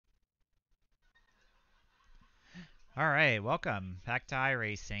All right, welcome back to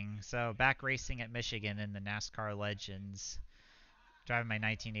iRacing. So back racing at Michigan in the NASCAR Legends. Driving my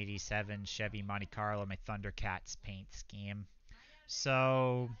 1987 Chevy Monte Carlo, my Thundercats paint scheme.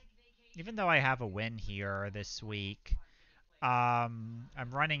 So even though I have a win here this week, I'm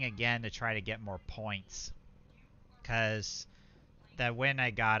running again to try to get more points because that win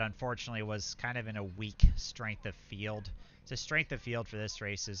I got unfortunately was kind of in a weak strength of field. So strength of field for this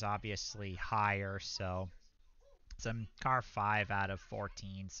race is obviously higher, so I'm car 5 out of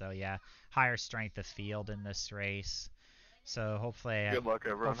 14, so yeah, higher strength of field in this race. So Good luck,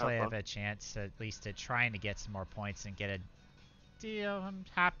 everyone. Have hopefully I have fun. a chance at least to trying to get some more points and get a deal. I'm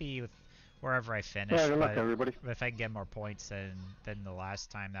happy with wherever I Yeah, finish, good luck, but everybody. if I can get more points than the last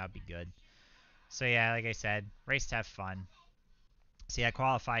time, that would be good. So yeah, like I said, race to have fun. See, I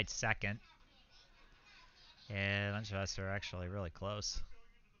qualified second, and a bunch of us are actually really close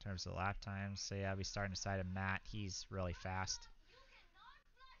in terms of lap times. So yeah, I'll be starting aside of Matt. He's really fast.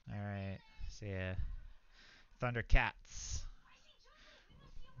 All right, see ya. Thundercats.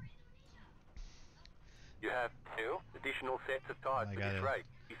 You have two additional sets of tires All I for this gotta, race.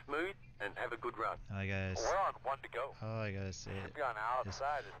 Be smooth and have a good run. all I gotta, We're on one to go. all I gotta say Should be on the is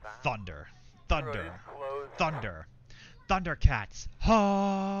outside this time. thunder, The road is thunder, closed. thunder, Thundercats.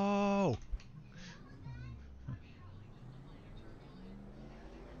 Ho!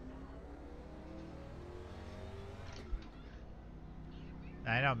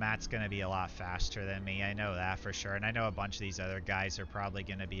 I know Matt's gonna be a lot faster than me. I know that for sure, and I know a bunch of these other guys are probably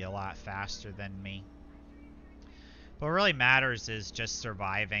gonna be a lot faster than me. But what really matters is just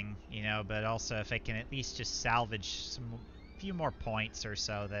surviving, you know. But also, if I can at least just salvage some few more points or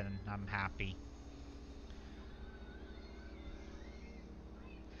so, then I'm happy.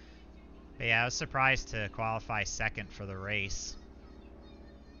 But yeah, I was surprised to qualify second for the race.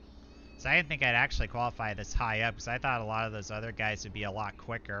 So I didn't think I'd actually qualify this high up because I thought a lot of those other guys would be a lot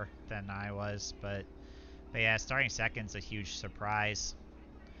quicker than I was. But yeah, starting second's a huge surprise.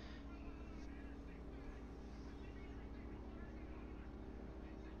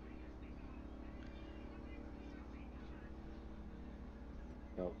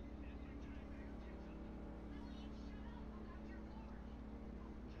 No.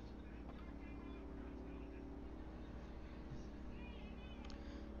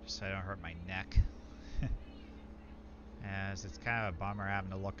 Just so I don't hurt my neck. As it's kind of a bummer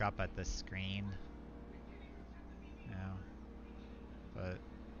having to look up at the screen. You know, but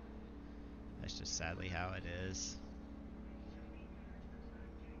that's just sadly how it is.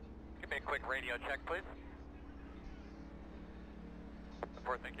 Give me a quick radio check, please.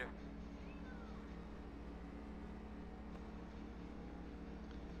 Report, thank you.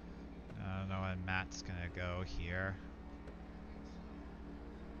 I don't know when Matt's gonna go here.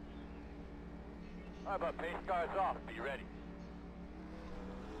 How about pace cars off? Be ready.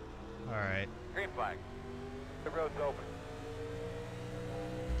 Alright. Green flag. The road's open.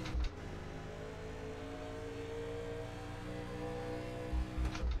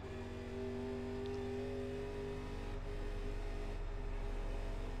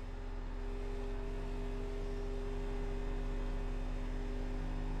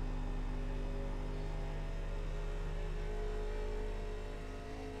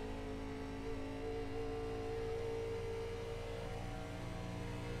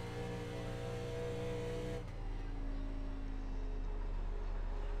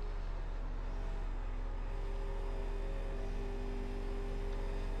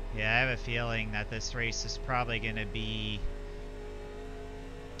 Yeah, I have a feeling that this race is probably gonna be...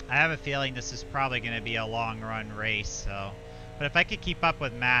 I have a feeling this is probably gonna be a long run race, so... But if I could keep up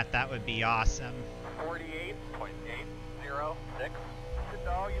with Matt, that would be awesome. 48.806.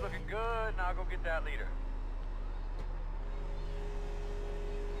 Dog, you looking good. Now go get that leader.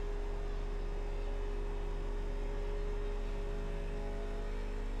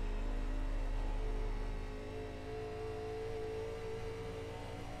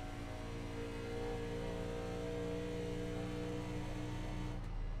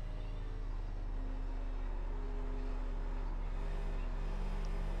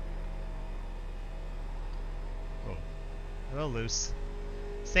 Oh, a little loose.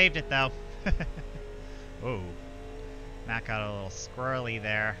 Saved it though. Oh, Matt got a little squirrely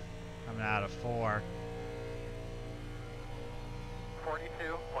there, coming out of 4.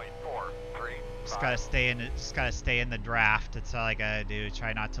 42.43. Just gotta stay in the draft. That's all I gotta do.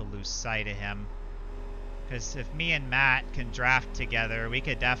 Try not to lose sight of him. Because if me and Matt can draft together, we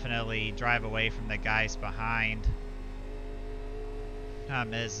could definitely drive away from the guys behind.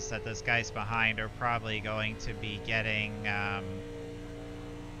 Problem is that those guys behind are probably going to be getting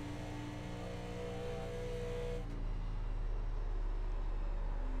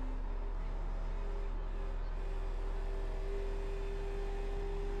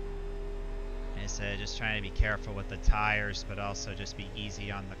just trying to be careful with the tires, but also just be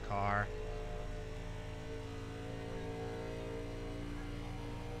easy on the car.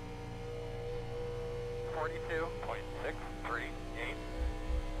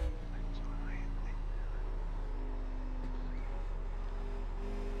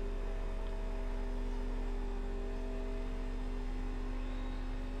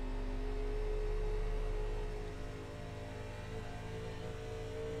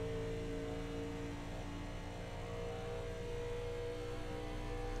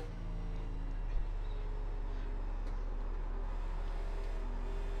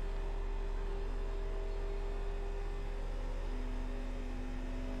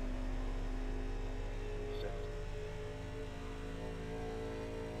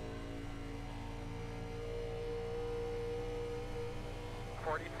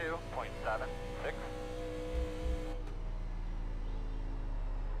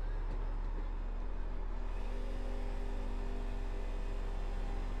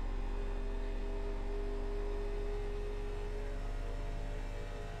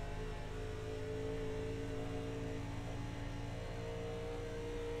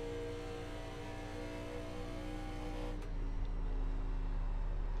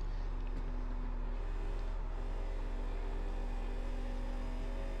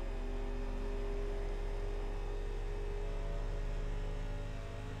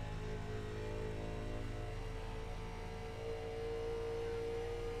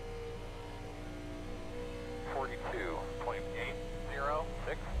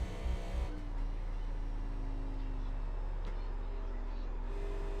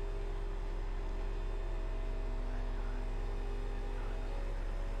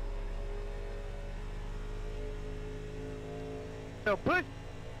 So push.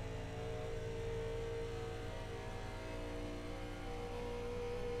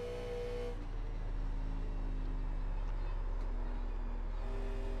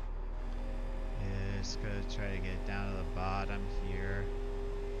 Yeah, just gonna try to get down to the bottom here.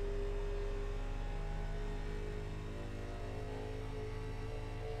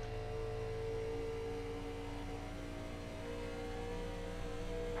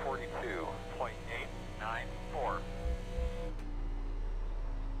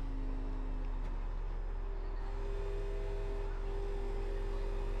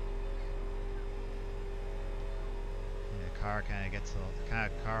 Car kind of gets a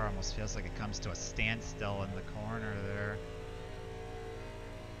kind of car almost feels like it comes to a standstill in the corner there.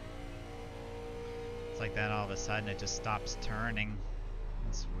 It's like then all of a sudden it just stops turning.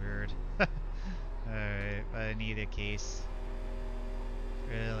 That's weird. Alright, but in either case,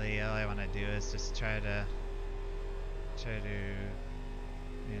 really all I want to do is just try to,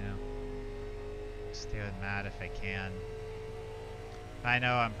 you know, stay with Matt if I can. I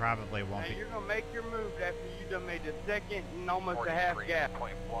know I'm probably won't be. You're gonna make your move after you done made the second and almost a half gap.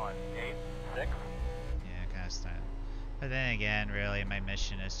 43.186. Yeah, kind of starting. But then again, really, my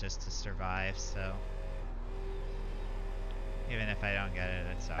mission is just to survive. So even if I don't get it,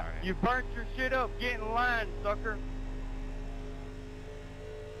 it's alright. You burnt your shit up. Get in line, sucker.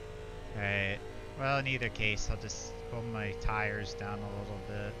 Alright. Well, in either case, I'll just pull my tires down a little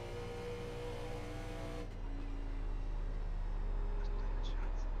bit.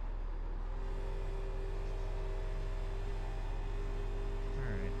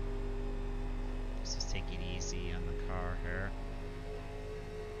 Take it easy on the car here.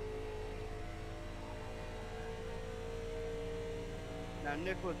 Now,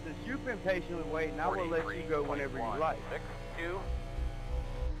 Nicholas, since you've been patiently waiting, I will let you go whenever you like. 62.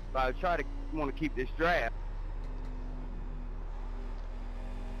 But I try to want to keep this draft.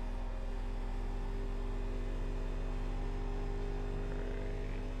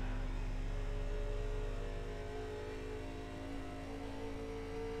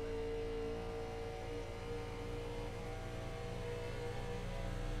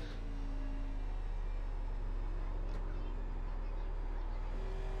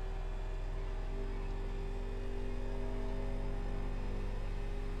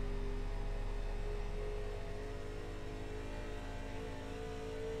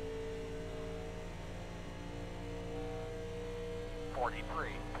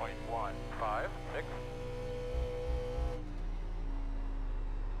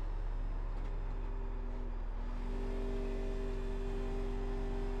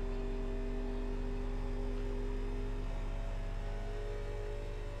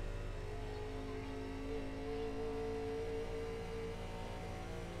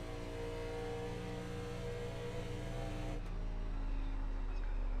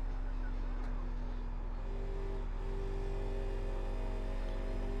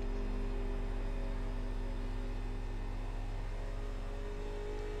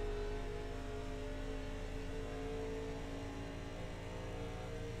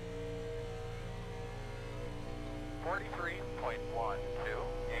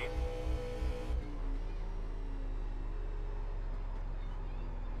 43.128.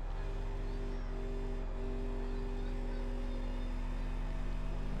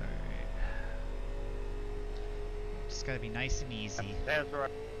 Alright. Just gotta be nice and easy. That's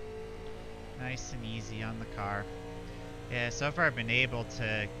right. Nice and easy on the car. Yeah, so far I've been able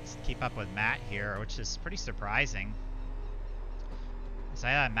to keep up with Matt here, which is pretty surprising. Because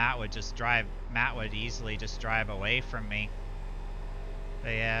I thought Matt would easily just drive away from me.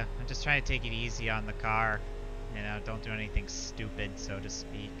 But yeah, I'm just trying to take it easy on the car. You know, don't do anything stupid, so to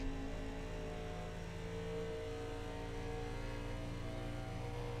speak.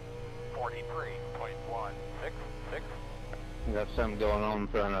 We got something going on in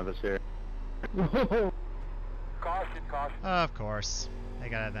front of us here. Caution, caution. Of course. They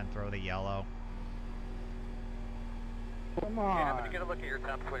gotta then throw the yellow. Come Yeah, I'm gonna on. get a look at your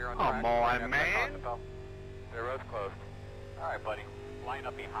temps when you're on Come track. on, Line up man. across the road's closed. Alright, buddy. Line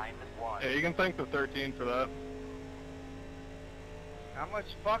up behind this one. Yeah, you can thank the 13 for that. How much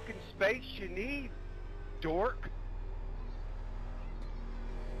fucking space you need, dork?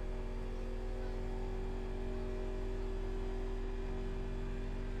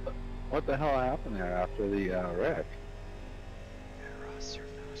 What the hell happened there after the wreck? Yeah, Ross, you're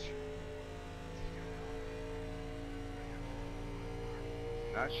faster.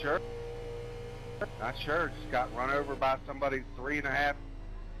 Not sure. Not sure. Just got run over by somebody 3.5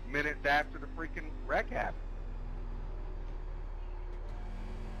 minutes after the freaking wreck happened.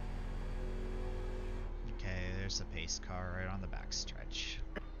 Okay, there's a pace car right on the back stretch.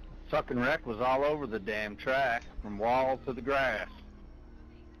 Fucking wreck was all over the damn track, from wall to the grass.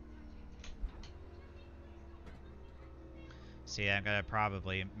 So yeah, I'm gonna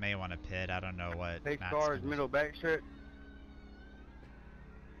may want to pit. I don't know what Take Matt's cars, gonna- middle back stretch.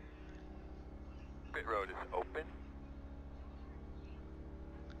 Pit road is open.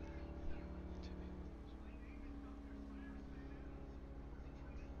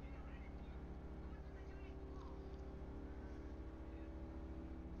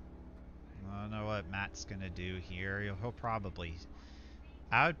 I don't know what Matt's gonna do here. He'll probably...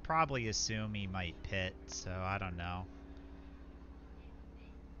 I would probably assume he might pit, so I don't know.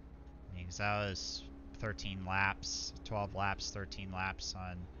 Because that was 13 laps, 12 laps, 13 laps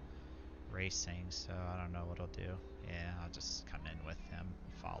on racing, so I don't know what he'll do. Yeah, I'll just come in with him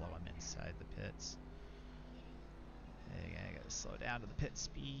and follow him inside the pits. I gotta slow down to the pit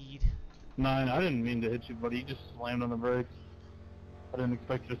speed. 9, I didn't mean to hit you, buddy. You just slammed on the brakes. I didn't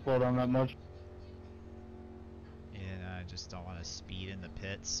expect you to slow down that much. Yeah, I just don't want to speed in the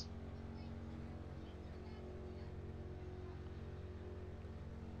pits.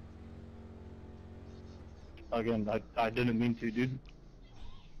 Again, I didn't mean to, dude.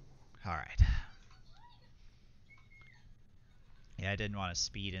 Alright. Yeah, I didn't want to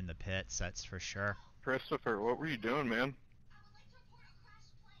speed in the pits, that's for sure. Christopher, what were you doing, man?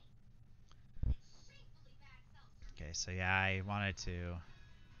 Okay, so yeah, I wanted to...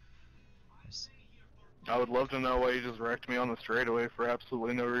 Just I would love to know why you just wrecked me on the straightaway for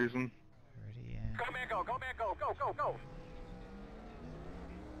absolutely no reason. already in. Go, man, go, man, go, go, go, go!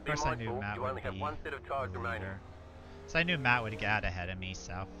 Of course I knew Matt you would only have be one set of charge the remaining. leader. So I knew Matt would get out ahead of me,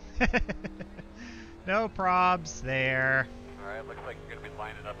 so... No probs there. Alright, looks like you're gonna be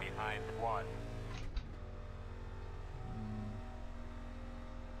lining up behind one.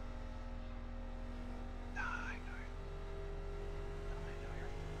 I know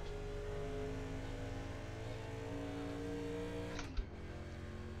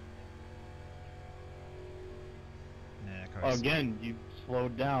yeah, of course. Again, you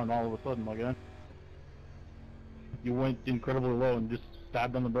slowed down all of a sudden, my guy. You went incredibly low and just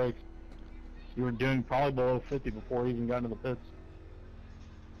stabbed on the brakes. You were doing probably below 50 before you even got into the pits.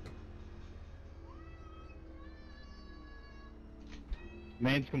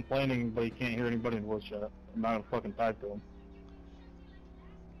 Man's complaining, but he can't hear anybody in the voice chat. I'm not gonna fucking type to him.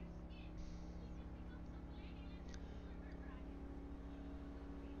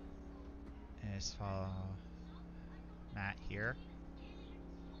 And just follow Matt here.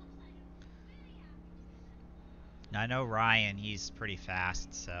 Now I know Ryan, he's pretty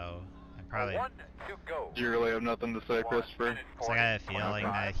fast, so I'm probably... 1 to go. Do you really have nothing to say, 1 Christopher? minute, So I got a 40, feeling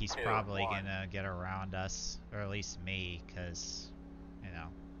that 25, he's 2, probably 1. gonna get around us, or at least me, because, you know,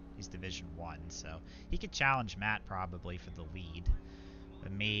 he's Division 1, so he could challenge Matt probably for the lead.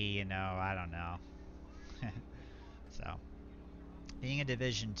 But me, you know, I don't know. So, being a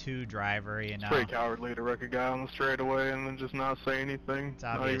Division 2 driver, you It's know, pretty cowardly to wreck a guy on the straightaway and then just not say anything. It's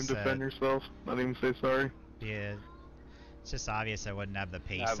Not obvious even defend yourself. Not even say sorry. yeah, it's just obvious I wouldn't have the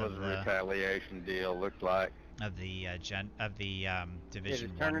pace That was of a the... retaliation deal, looked like. of the Yeah, Division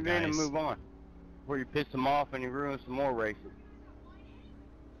just turn One it in and guys. move on. Before you piss them off and you ruin some more races.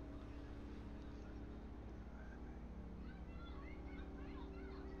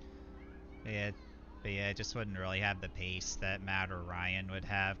 Yeah, but yeah, it just wouldn't really have the pace that Matt or Ryan would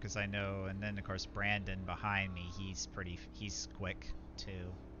have, because I know, and then of course Brandon behind me, he's quick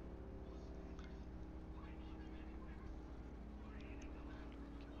too.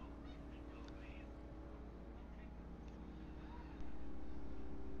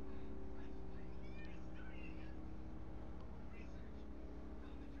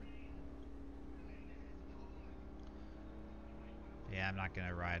 Yeah, I'm not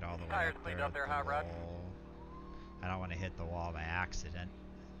gonna ride all the way Tires up cleaned there up at there, the Hot Rod? wall. I don't want to hit the wall by accident.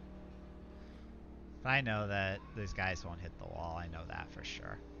 But I know that these guys won't hit the wall. I know that for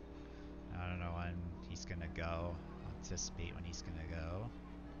sure. I don't know when he's gonna go. I'll anticipate when he's gonna go.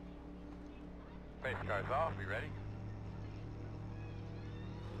 Face car's off. We ready?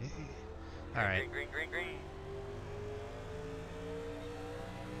 All right. Green, green, green, green.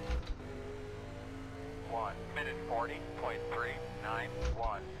 1 minute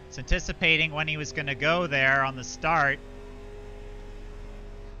 40.391. It's anticipating when he was gonna go there on the start.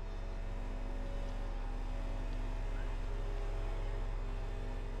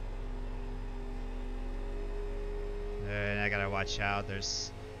 And I gotta watch out.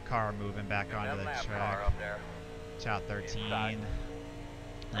 There's a car moving back onto the That lap track. car up there. Watch out, 13. Inside.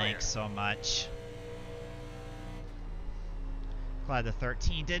 Thanks so much. Glad the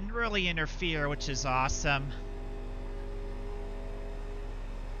 13 didn't really interfere, which is awesome.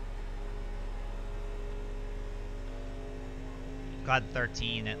 Glad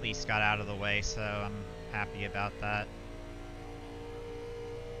 13 at least got out of the way, so I'm happy about that.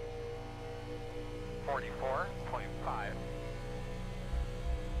 44.5.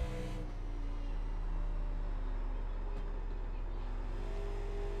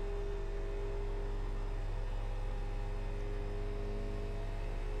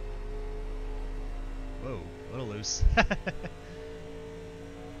 Whoa, a little loose.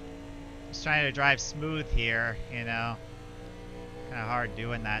 Just trying to drive smooth here, you know. Kind of hard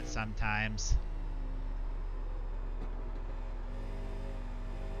doing that sometimes.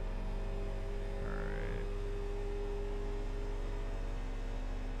 Alright.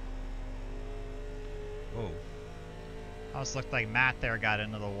 Whoa. Almost looked like Matt there got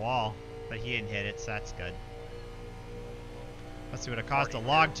into the wall, but he didn't hit it, so that's good. Must have would have caused a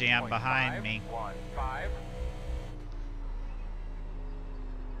log jam behind me. 15.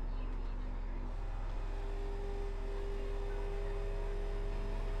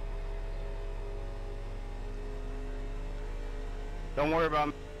 Don't worry about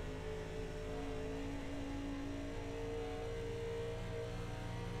me.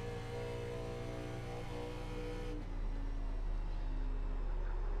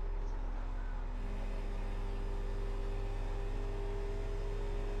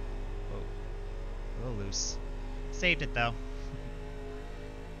 Whoa. A little loose. Saved it though.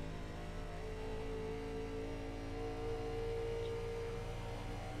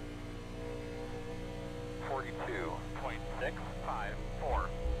 42.654.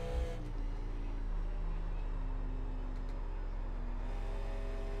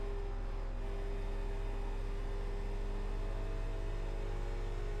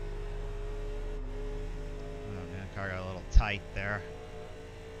 Oh man, car got a little tight there.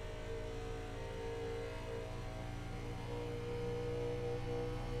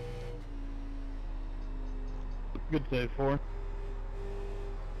 Good save, 4.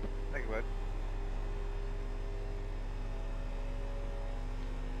 Thank you, bud.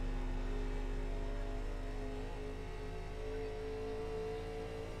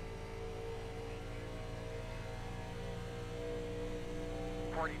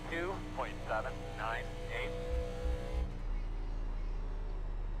 Forty-two point 798.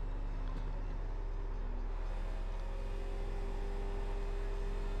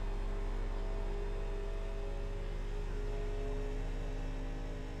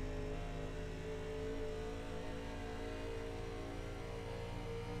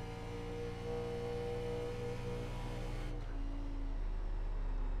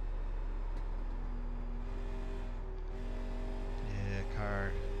 Yeah,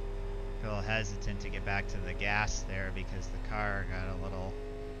 car got a little hesitant to get back to the gas there because the car got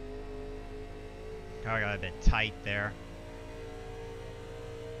a bit tight there.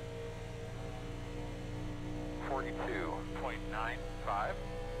 42.95.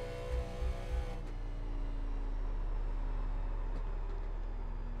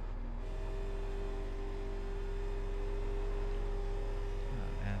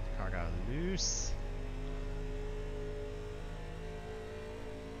 Oh man, the car got loose.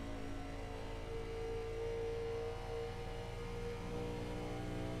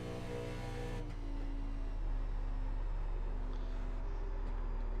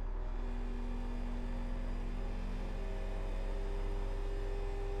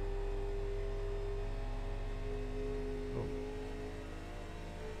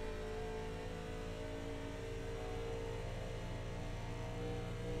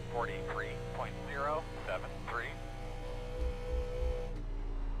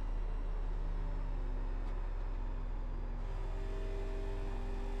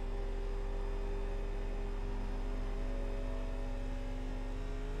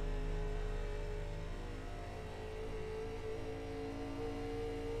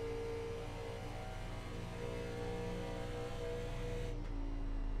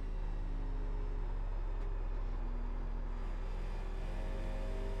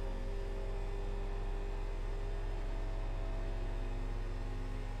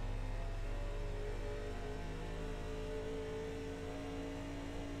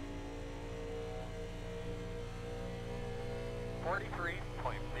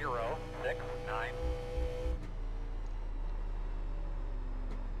 33.069.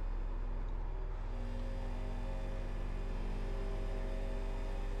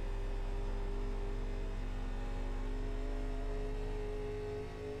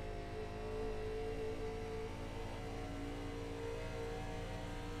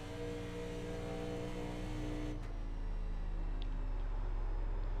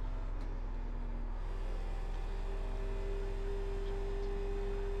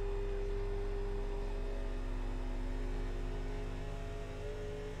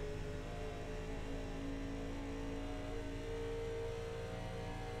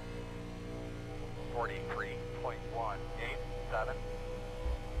 .187.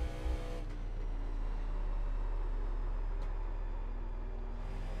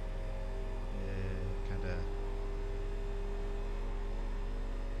 Kind of.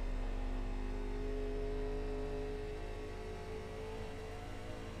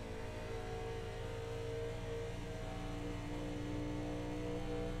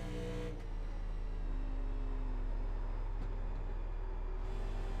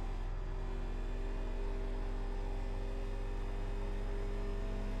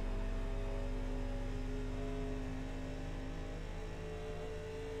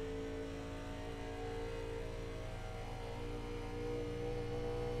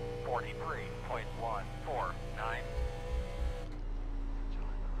 .149.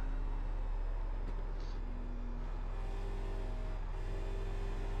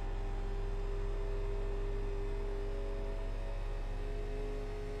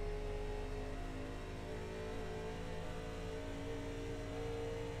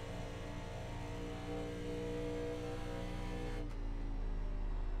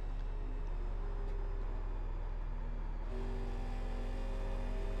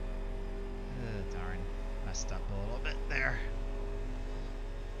 Darn, messed up a little bit there.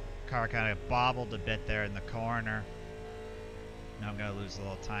 Car kind of bobbled a bit there in the corner. Now I'm gonna lose a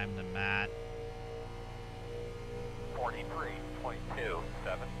little time to Matt.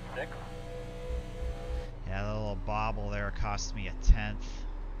 43.276. Yeah, the little bobble there cost me a 10th.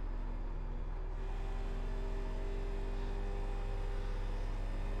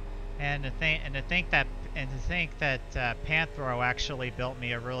 And to think that Panthro actually built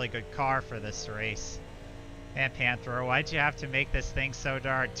me a really good car for this race. Man, Panthro, why'd you have to make this thing so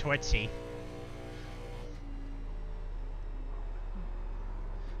darn twitchy?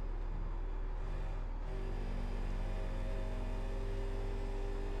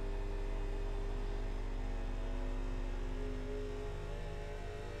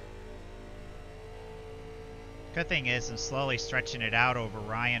 Good thing is I'm slowly stretching it out over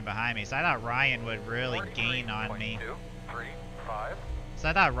Ryan behind me. So I thought Ryan would really gain on me. 43.235. So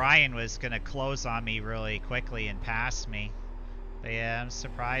I thought Ryan was going to close on me really quickly and pass me. But yeah, I'm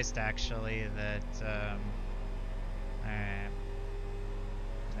surprised actually that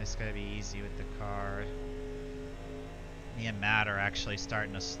it's going to be easy with the car. Me and Matt are actually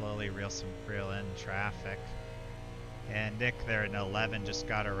starting to slowly reel in traffic. And Nick there in 11 just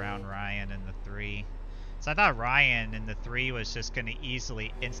got around Ryan in the 3. So I thought Ryan in the 3 was just going to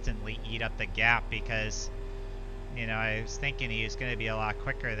instantly eat up the gap because, you know, I was thinking he was going to be a lot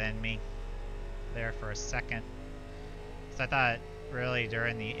quicker than me there for a second. So I thought really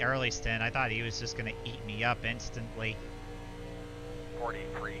during the early stint, I thought he was just going to eat me up instantly.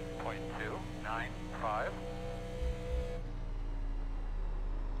 43.295.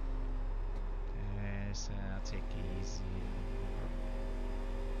 Okay, so I'll take it easy.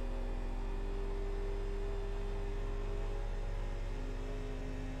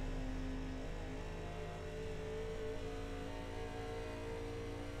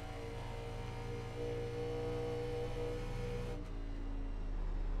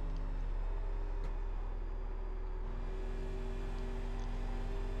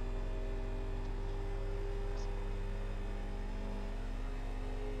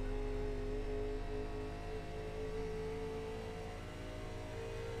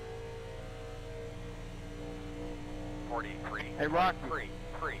 Hey, Rocky,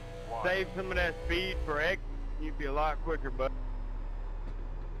 save some of that speed for X. You'd be a lot quicker, but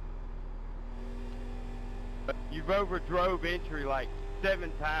you've overdrove entry like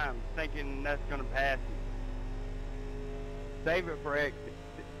 7 times thinking that's going to pass you. Save it for exit,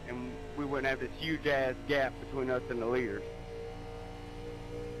 and we wouldn't have this huge-ass gap between us and the leaders.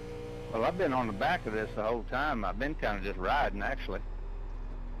 Well, I've been on the back of this the whole time. I've been kind of just riding, actually.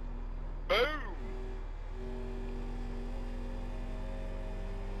 Boom!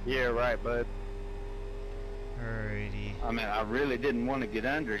 Yeah, right, bud. Alrighty. I mean, I really didn't want to get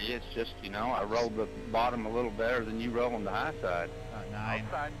under you. It's just, you know, I rolled the bottom a little better than you roll on the high side. About 9.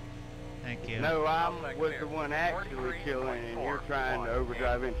 Outside. Thank you. No, I Outside was clear. the one actually killing, and you're trying to 43.4.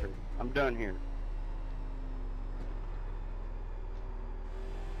 overdrive entry. I'm done here.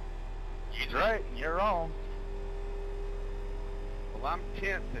 He's right, and you're wrong. Well, I'm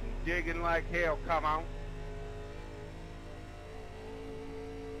tense and digging like hell. Come on.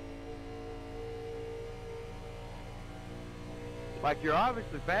 Like, you're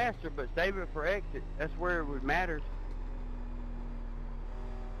obviously faster, but save it for exit. That's where it would matters.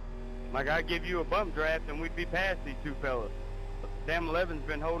 Like, I'd give you a bump draft and we'd be past these two fellas. Damn 11's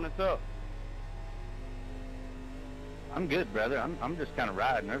been holding us up. I'm good, brother. I'm just kind of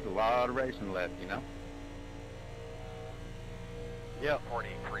riding. There's a lot of racing left, you know. Yep.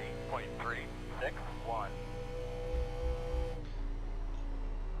 43.361.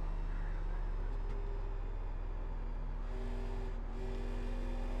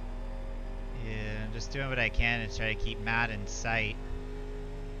 Yeah, I'm just doing what I can to try to keep Matt in sight.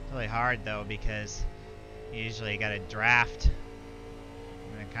 It's really hard though because you usually got to draft.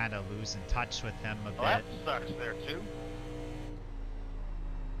 I'm gonna kind of losing touch with them a bit. sucks there, too.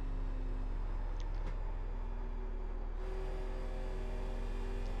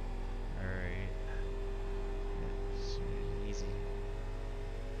 Alright. It's easy.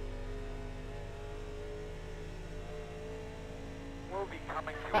 We'll be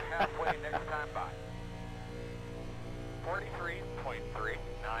coming to halfway next time by.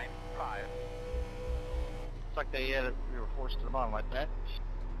 43.395. It's like they had it, we were forced to the bottom like that.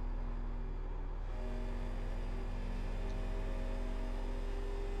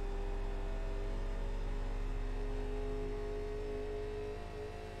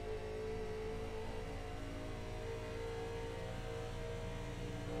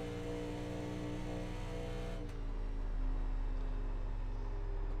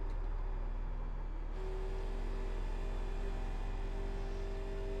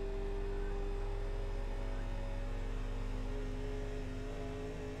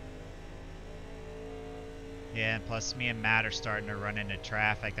 Yeah, and plus me and Matt are starting to run into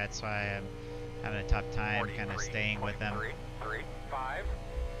traffic. That's why I'm having a tough time kind of staying with them. 43.335.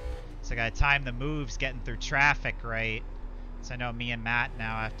 So I gotta time the moves getting through traffic right. So I know me and Matt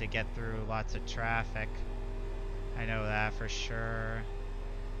now have to get through lots of traffic. I know that for sure.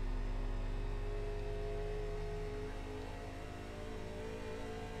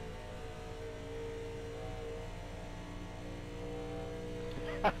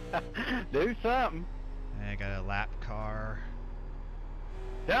 Do something. I got a lap car.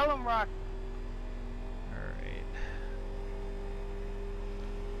 Tell them, Rock. Alright.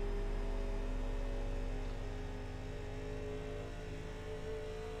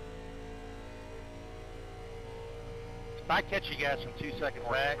 If I catch you guys from 2 seconds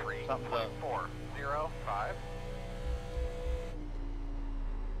back, something's up. 43.405.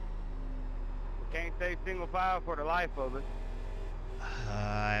 We can't stay single file for the life of us.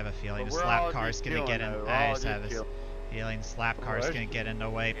 I have a feeling But this we're lap all car's just gonna get in. chilling, though. We're I all just have just this chilling. feeling this lap car's let's gonna get in the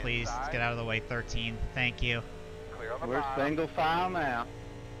way. Please, let's get out of the way. 13. Thank you. Clear on the We're bottom. single file now.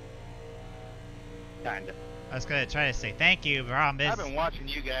 Kinda. I was gonna try to say thank you. Problem I've been is, watching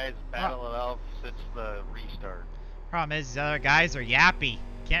you guys battle it out since the restart. these other guys are yappy.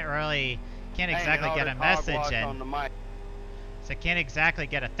 Can't exactly get a message on in. the mic. So I can't exactly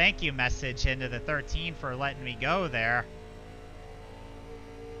get a thank you message into the 13 for letting me go there.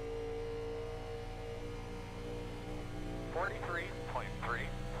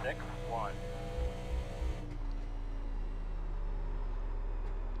 $43.361.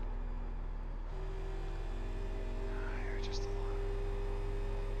 You're just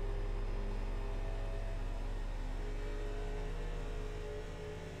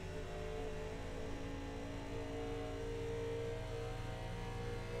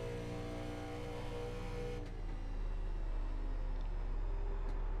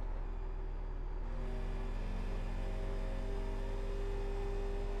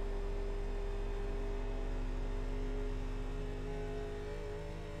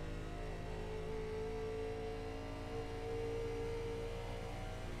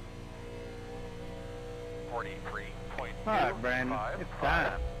All right, Brandon, it's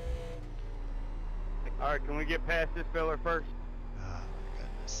time. All right, can we get past this fella first? Oh my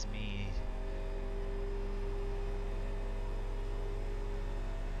goodness me.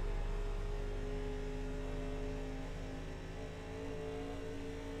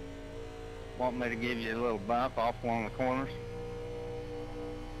 Want me to give you a little bump off one of the corners?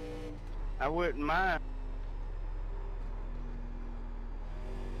 I wouldn't mind.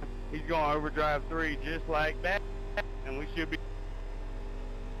 He's going to overdrive 3 just like that, and we should be.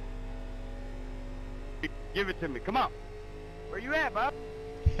 Give it to me. Come on. Where you at, Bob?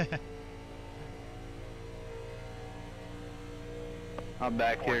 I'm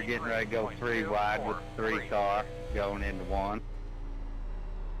back here getting ready to go 3 wide with the 3 car going into 1.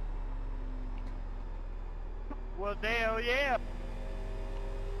 Well, hell yeah.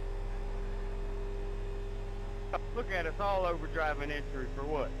 Look at us all overdriving entry for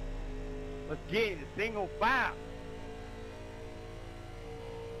what? Let's get it, single file.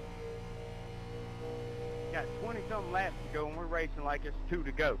 Got 20-something laps to go, and we're racing like it's 2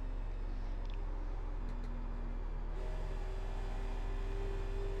 to go.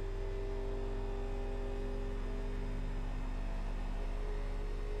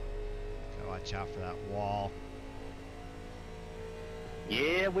 Gotta watch out for that wall.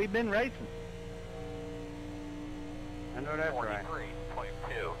 Yeah, we've been racing. I know that's right.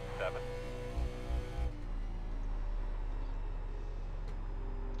 43.27.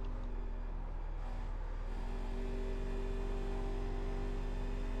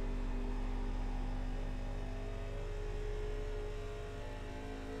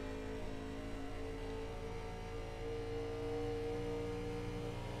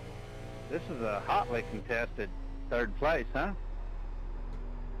 This is a hotly contested 3rd place, huh?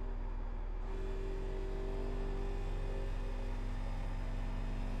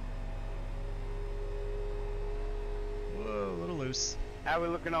 Whoa, a little loose. How we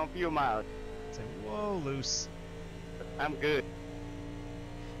looking on fuel mileage? It's like, whoa, loose. I'm good.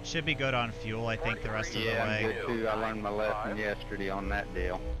 Should be good on fuel, I think, the rest of the Yeah, I'm way. good too. I learned my lesson yesterday on that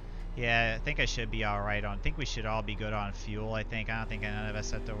deal. Yeah, I think I should be alright on. I think we should all be good on fuel, I think. I don't think none of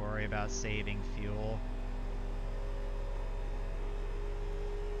us have to worry about saving fuel.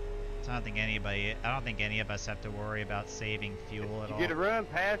 So I don't think any of us have to worry about saving fuel at You all. get a run,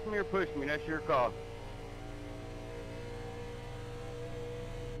 pass me or push me. That's your call.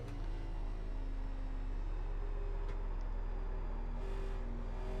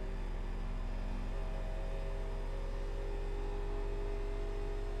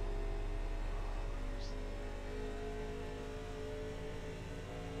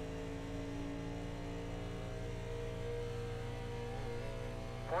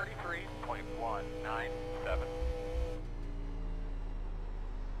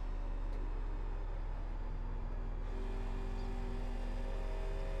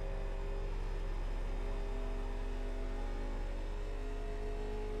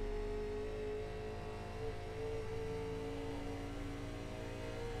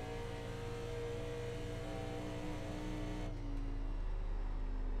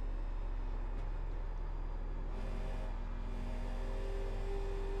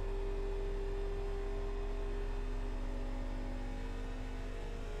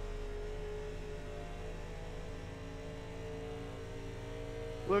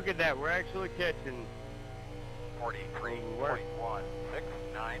 Look at that. We're actually catching. 43.169.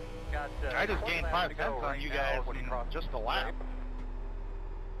 Got, I just 20 gained laps 5 to go tenths on right you now guys when you in cross just a the lap. stripe.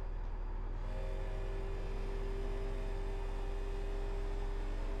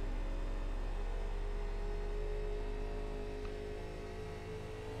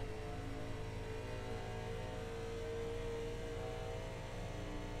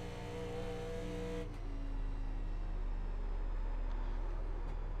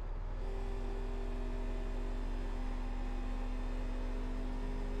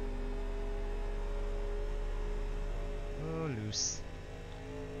 Oh, loose.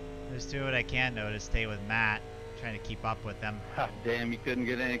 Just do what I can, though, to stay with Matt. Trying to keep up with them. Ah, damn, you couldn't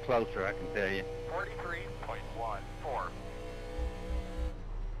get any closer, I can tell you. 43.14.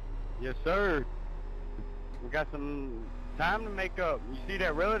 Yes, sir. We got some time to make up. You see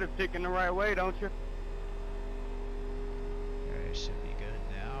that relative ticking the right way, don't you? Alright, should be good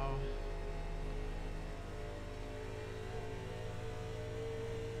now.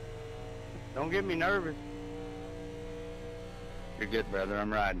 Don't get me nervous. You're good, brother.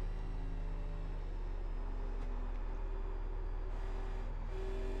 I'm riding.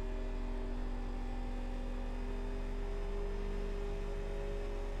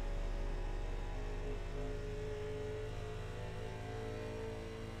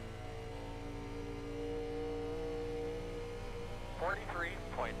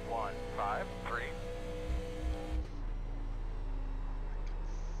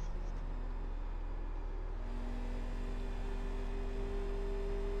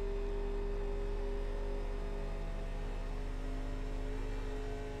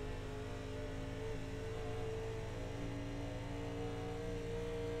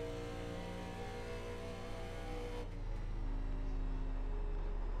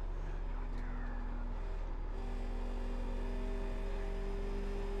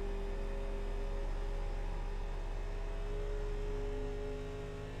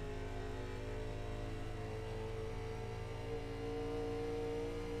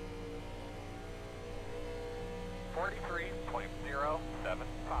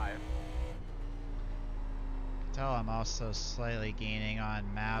 tell I'm also slightly gaining on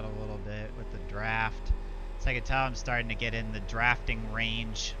Matt a little bit with the draft. So I can tell I'm starting to get in the drafting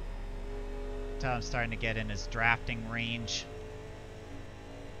range. Tell I'm starting to get in his drafting range.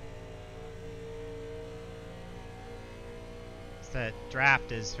 So that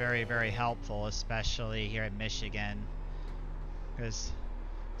draft is very, very helpful, especially here in Michigan. Because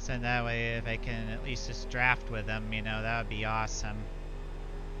so that way, if I can at least just draft with him, you know, that would be awesome.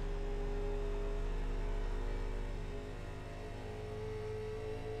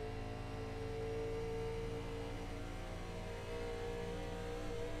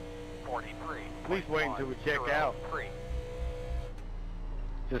 Please wait until we check out.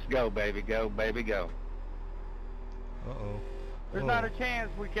 Just go, baby, go, baby, go. Uh-oh. There's not a chance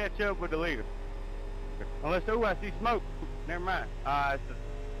we catch up with the leader. Unless, oh, I see smoke. Never mind.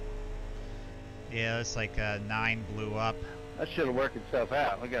 Yeah, it's like 9 blew up. That should have worked itself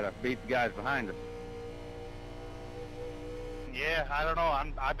out. We gotta beat the guys behind us. Yeah, I don't know.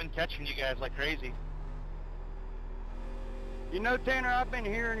 I've been catching you guys like crazy. You know, Tanner, I've been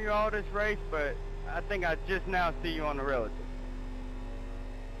hearing you all this race, but I think I just now see you on the relative.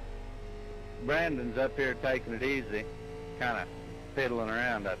 Brandon's up here taking it easy, kind of fiddling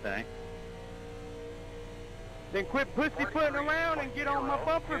around, I think. Then quit pussyfooting around and get on my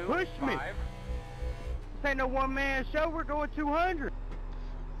bumper and push me. This ain't no one-man show. We're going 200.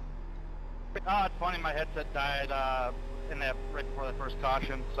 Oh, it's funny. My headset died right before the first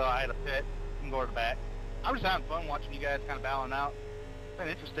caution, so I had to pit and go to the back. I'm just having fun watching you guys kind of battling out. It's been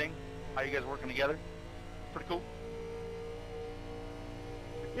interesting how you guys working together. Pretty cool.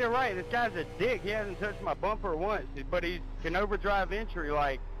 Yeah, right. This guy's a dick. He hasn't touched my bumper once, but he can overdrive entry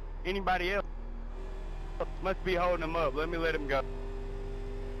like anybody else. Must be holding him up. Let me let him go.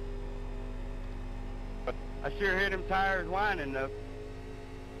 I sure hear them tires whining though.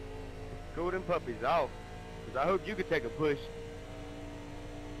 Cool them puppies off. 'Cause I hope you could take a push.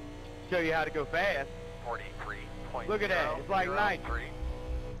 Show you how to go fast. 43.0. Look at that. It's like night.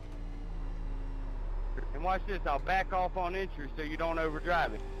 And watch this. I'll back off on entry so you don't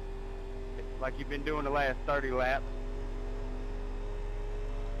overdrive it. Like you've been doing the last 30 laps.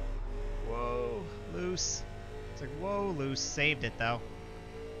 Whoa, loose. It's like, whoa, loose. Saved it, though.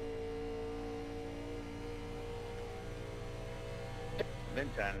 Been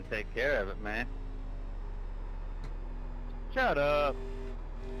trying to take care of it, man. Shut up.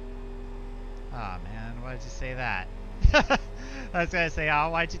 Aw, man, why did you say that? I was gonna say, oh,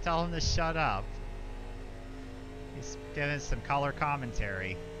 why'd you tell him to shut up? He's giving some color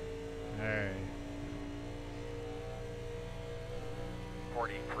commentary. Alright.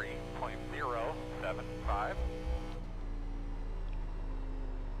 43.075.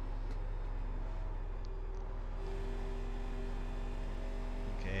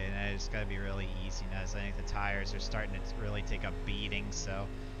 Okay, now it's gotta be really easy now. I think the tires are starting to really take a beating, so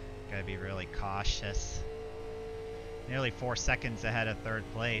gotta be really cautious. Nearly 4 seconds ahead of third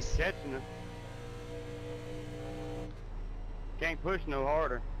place. Catching her. Can't push no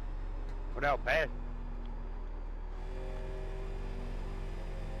harder without passing.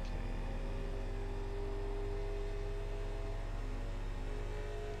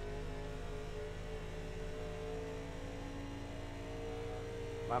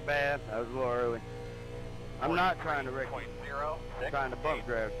 My bad. I was a little early. I'm not trying to wreck you. I'm trying to bump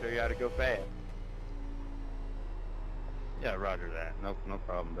drive, so you got to go fast. Yeah, roger that. No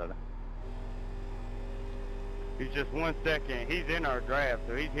problem, brother. He's just 1 second. He's in our draft,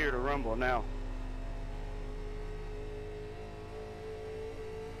 so he's here to rumble now.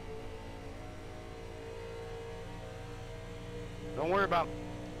 Don't worry about.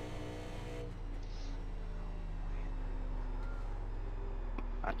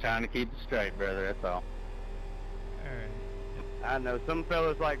 I'm trying to keep it straight, brother. That's all. Alright. I know some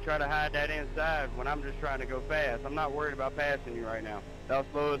fellas like try to hide that inside when I'm just trying to go fast. I'm not worried about passing you right now. That'll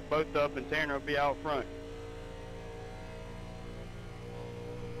slow us both up, and Tanner will be out front.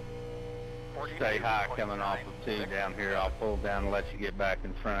 Stay high coming off of 2 down here. I'll pull down and let you get back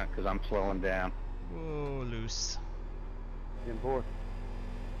in front because I'm slowing down. Whoa, loose. Getting bored.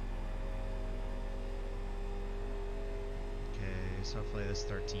 Okay, so hopefully this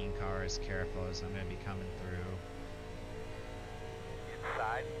 13 car is careful as I'm going to be coming through.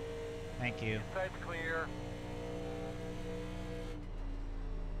 Inside. Thank you. Inside's clear.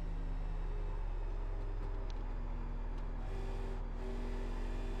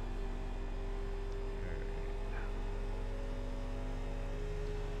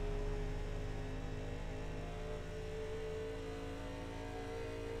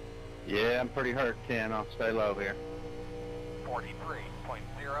 Yeah, I'm pretty hurt, Ken. I'll stay low here.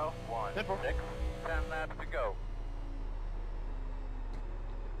 43.016. 10 laps to go.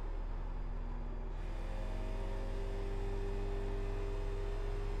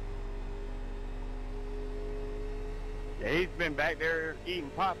 been back there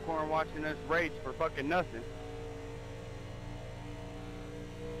eating popcorn watching us race for fucking nothing.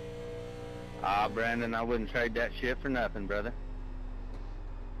 Ah, Brandon, I wouldn't trade that shit for nothing, brother.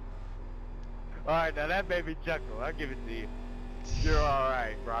 Alright, now that made me chuckle. I'll give it to you. You're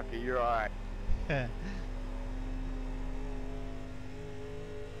alright, Rocky. You're alright.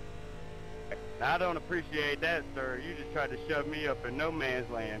 I don't appreciate that, sir. You just tried to shove me up in no man's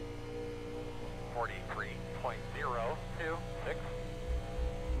land. 43.026.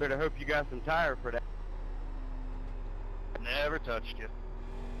 Better hope you got some tire for that. Never touched you.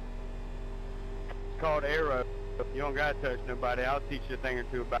 It's called aero. You don't gotta touch nobody. I'll teach you a thing or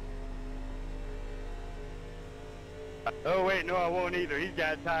two about it. Oh wait, no I won't either. He's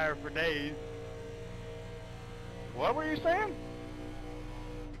got a tire for days. What were you saying?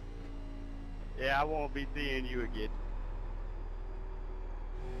 Yeah, I won't be seeing you again.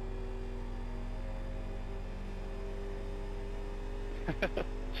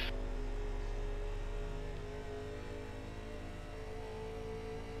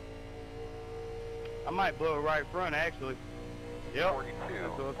 I might blow a right front actually. Yep,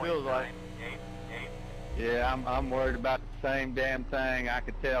 that's what it feels like. 42.988. Yeah, I'm worried about the same damn thing. I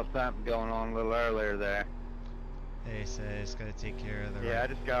could tell something going on a little earlier there. They say it's gotta take care of the Yeah, I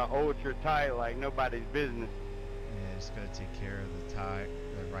just got ultra tight like nobody's business. yeah, it's gotta take care of the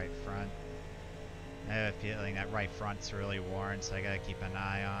right front. I have a feeling that right front's really worn, so I gotta keep an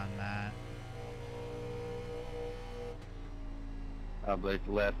eye on that. Probably it's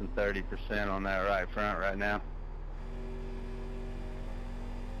less than 30% on that right front right now.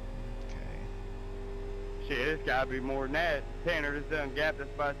 Okay. Shit, it's gotta be more than that. Tanner just done gapped us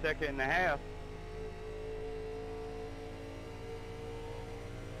by a second and a half.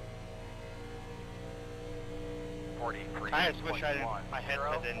 I just wish my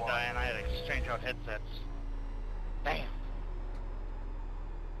headset didn't die and I had to exchange out headsets. Damn.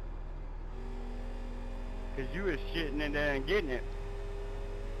 Cause you was shitting in there and getting it.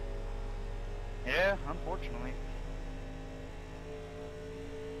 Yeah, unfortunately.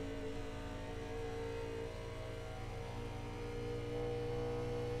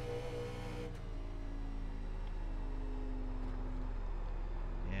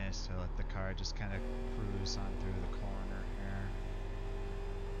 Yeah, so let the car just kind of cruise on through the corner here.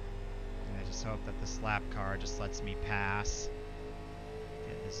 And I just hope that this lap car just lets me pass.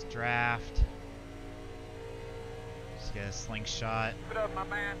 Get this draft. Just get a slingshot. Keep it up, my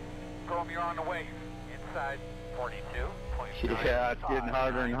man. Chrome, you're on the wave. Inside 42.9. Yeah, it's getting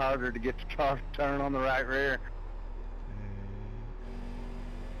harder and harder to get the car to turn on the right rear.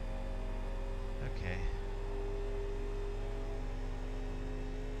 Okay.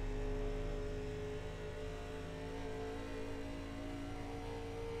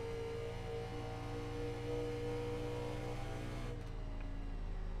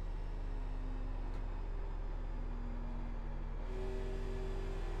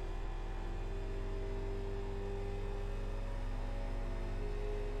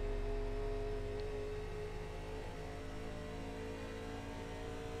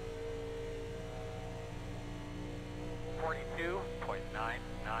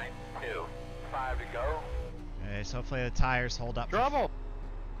 So hopefully the tires hold up. Trouble!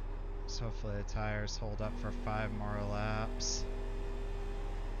 So hopefully the tires hold up for 5 more laps.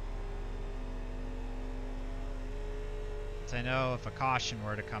 So I know if a caution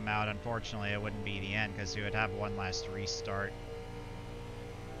were to come out, unfortunately it wouldn't be the end because you would have one last restart.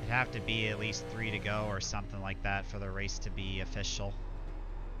 It'd have to be at least 3 to go or something like that for the race to be official.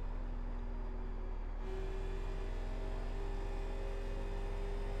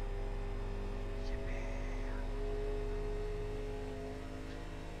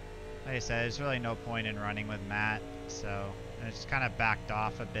 Like I said, there's really no point in running with Matt, so I just kind of backed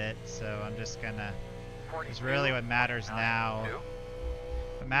off a bit, so I'm just gonna, because really what matters now,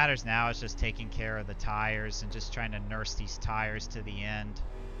 is just taking care of the tires and just trying to nurse these tires to the end.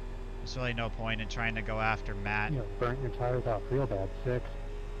 There's really no point in trying to go after Matt. You burnt your tires out real bad, 6.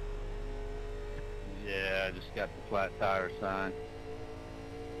 Yeah, I just got the flat tire sign.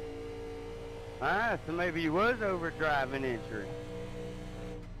 Alright, so maybe you was overdriving injury.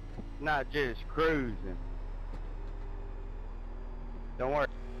 Not just cruising. Don't worry.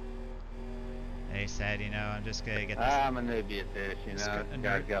 They said, you know, I'm just gonna get this. I'm a newbie at this, you know.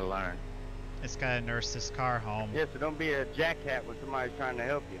 Guys gotta learn. Just gotta nurse this car home. Yeah, so don't be a jackhat when somebody's trying to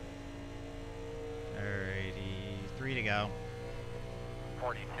help you. Alrighty, 3 to go.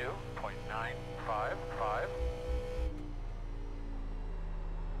 42.955.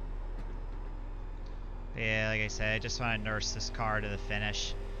 Yeah, like I said, I just want to nurse this car to the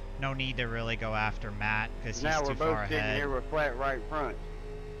finish. no need to really go after Matt because he's Now we're too both far sitting ahead. here with flat right fronts.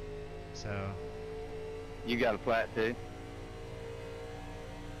 So You got a flat too?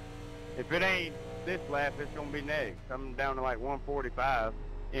 If it ain't this lap, it's gonna be next. I'm down to like 145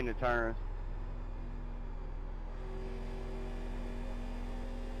 in the turns.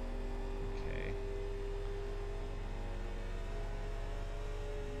 okay.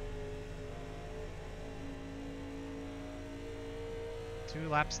 Two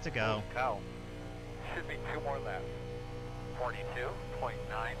laps to go. Cow. Should be 2 more laps.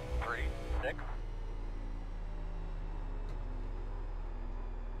 42.936.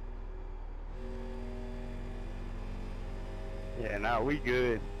 Yeah, now we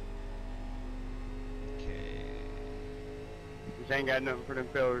good. Okay. Just ain't got nothing for them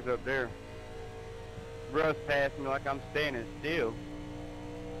fellers up there. Russ passed me like I'm standing still.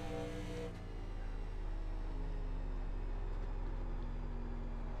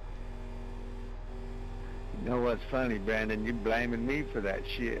 You know what's funny, Brandon? You're blaming me for that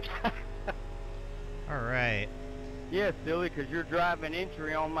shit. All right. Yeah, silly, 'cause you're driving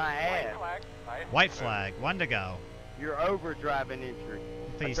entry on my White ass. flag. Nice. White flag. 1 to go. You're over driving entry.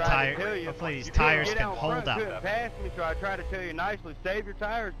 Hopefully these, I tried to tell hopefully these you couldn't tires get can out hold front, up. Couldn't pass me, so I tried to tell you nicely, save your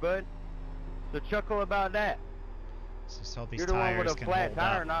tires, bud. So chuckle about that. Just hope these You're the one with tires a can flat hold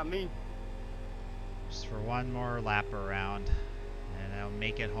tire, up. not me. Just for one more lap around, and I'll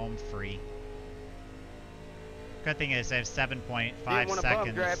make it home free. Good thing is I have 7.5 Didn't want to bum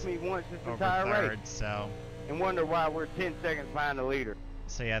seconds draft me once this over entire third, race, so and wonder why we're 10 seconds behind the leader.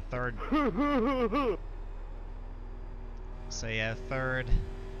 yeah, third. So yeah,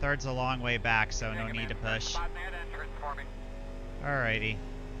 third's a long way back, so no need to push. Spot that entrance for me. Alrighty,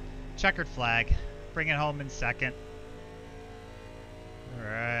 checkered flag, bring it home in second. All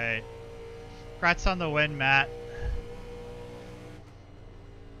right, congrats on the win, Matt.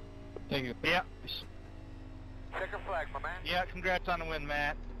 Thank you. Yeah. Checker flag, my man. Yeah, congrats on the win,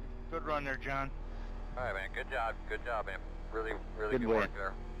 Matt. Good run there, John. All right, man. Good job, man. Really Good good win. work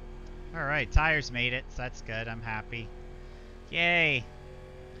there. All right, tires made it, so that's good. I'm happy. Yay!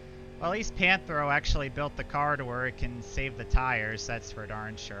 Well, at least Panthro actually built the car to where it can save the tires. That's for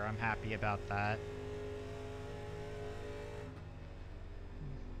darn sure. I'm happy about that.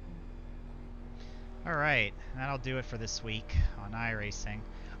 All right, that'll do it for this week on iRacing.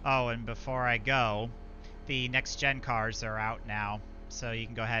 Oh, and before I go, the next gen cars are out now, so you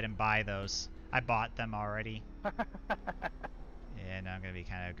can go ahead and buy those. I bought them already. Yeah, now I'm gonna be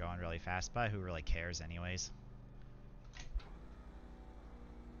kind of going really fast, but who really cares anyways?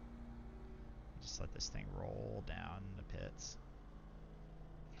 Just let this thing roll down the pits.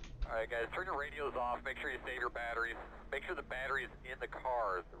 All right, guys. Turn your radios off. Make sure you save your batteries. Make sure the batteries in the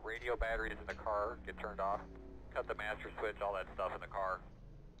car, the radio batteries in the car, get turned off. Cut the master switch, all that stuff in the car.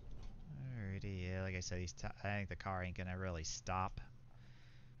 Alrighty, yeah, like I said, I think the car ain't gonna really stop.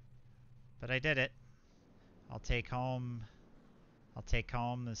 But I did it. I'll take home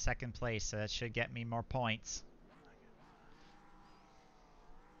the second place, so that should get me more points.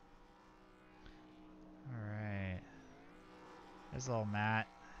 Alright. There's little Matt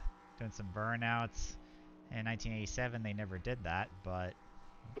doing some burnouts. In 1987 they never did that, but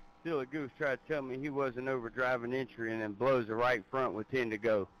Still a goose tried to tell me he wasn't over driving entry and then blows the right front with 10 to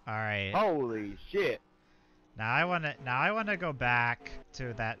go. alright. Holy shit. Now I wanna go back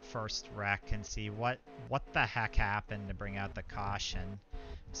to that first wreck and see what the heck happened to bring out the caution.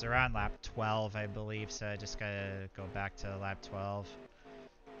 It's around lap 12, I believe, so I just gotta go back to lap 12.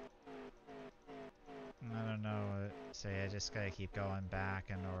 I don't know. So yeah, I just gotta keep going back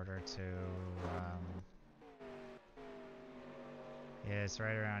in order to. Yeah, it's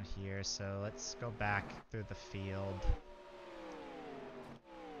right around here. So let's go back through the field.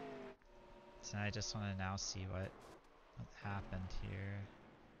 So I just want to now see what happened here.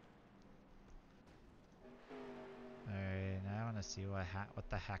 Alright, now I want to see what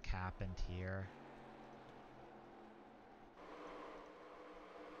the heck happened here.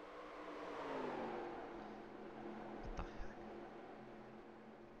 What the heck?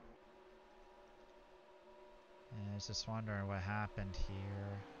 And I was just wondering what happened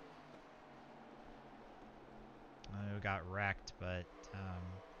here. I know who got wrecked, but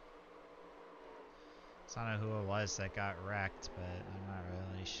so I don't know who it was that got wrecked, but I'm not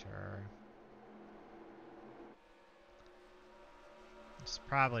really sure. It's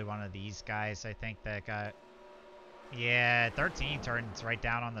probably one of these guys, I think, that got... Yeah, 13 turns right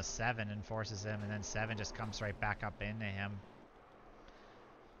down on the 7 and forces him, and then 7 just comes right back up into him.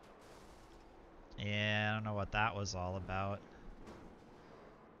 Yeah, I don't know what that was all about.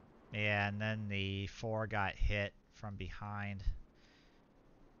 Yeah, and then the 4 got hit from behind.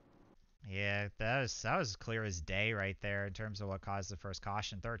 Yeah, that was clear as day right there in terms of what caused the first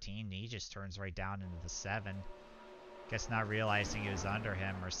caution. 13, he just turns right down into the 7. Guess not realizing it was under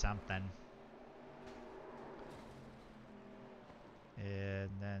him or something. And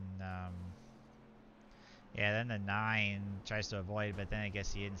then, yeah, then the 9 tries to avoid, but then I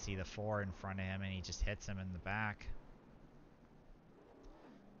guess he didn't see the 4 in front of him, and he just hits him in the back.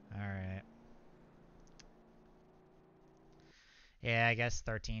 Alright. Yeah, I guess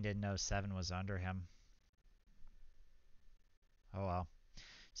 13 didn't know 7 was under him. Oh well.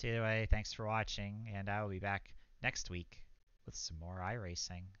 So either way, thanks for watching, and I will be back next week with some more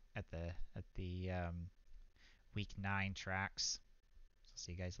iRacing at the week 9 tracks. So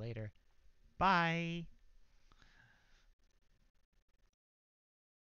see you guys later. Bye!